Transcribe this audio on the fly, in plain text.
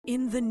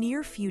In the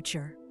near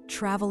future,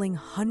 traveling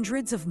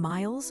hundreds of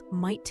miles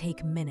might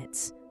take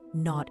minutes,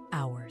 not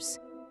hours.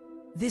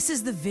 This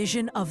is the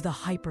vision of the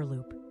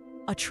Hyperloop,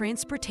 a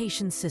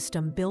transportation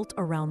system built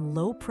around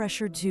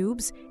low-pressure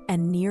tubes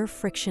and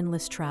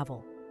near-frictionless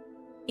travel.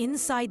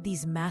 Inside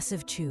these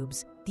massive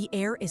tubes, the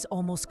air is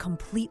almost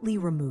completely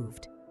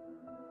removed,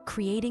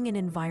 creating an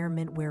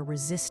environment where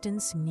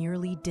resistance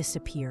nearly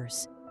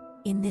disappears.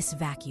 In this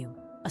vacuum,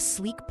 a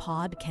sleek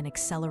pod can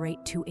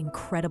accelerate to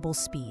incredible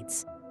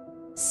speeds,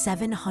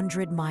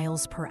 700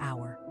 miles per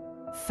hour,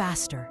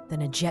 faster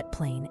than a jet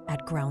plane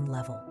at ground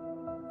level.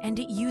 And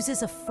it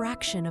uses a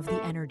fraction of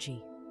the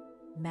energy.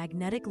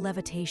 Magnetic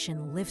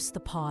levitation lifts the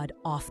pod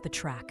off the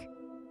track,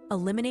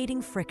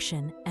 eliminating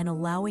friction and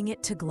allowing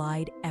it to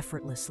glide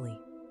effortlessly.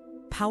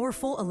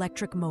 Powerful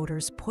electric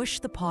motors push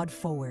the pod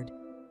forward,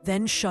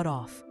 then shut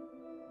off,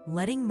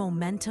 letting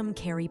momentum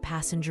carry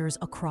passengers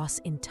across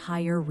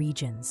entire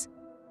regions.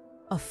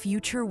 A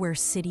future where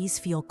cities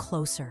feel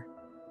closer,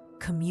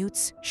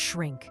 commutes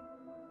shrink,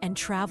 and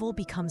travel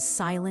becomes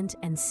silent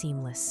and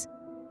seamless.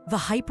 The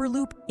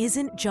Hyperloop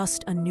isn't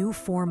just a new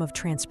form of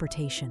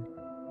transportation.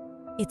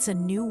 It's a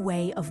new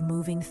way of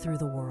moving through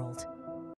the world.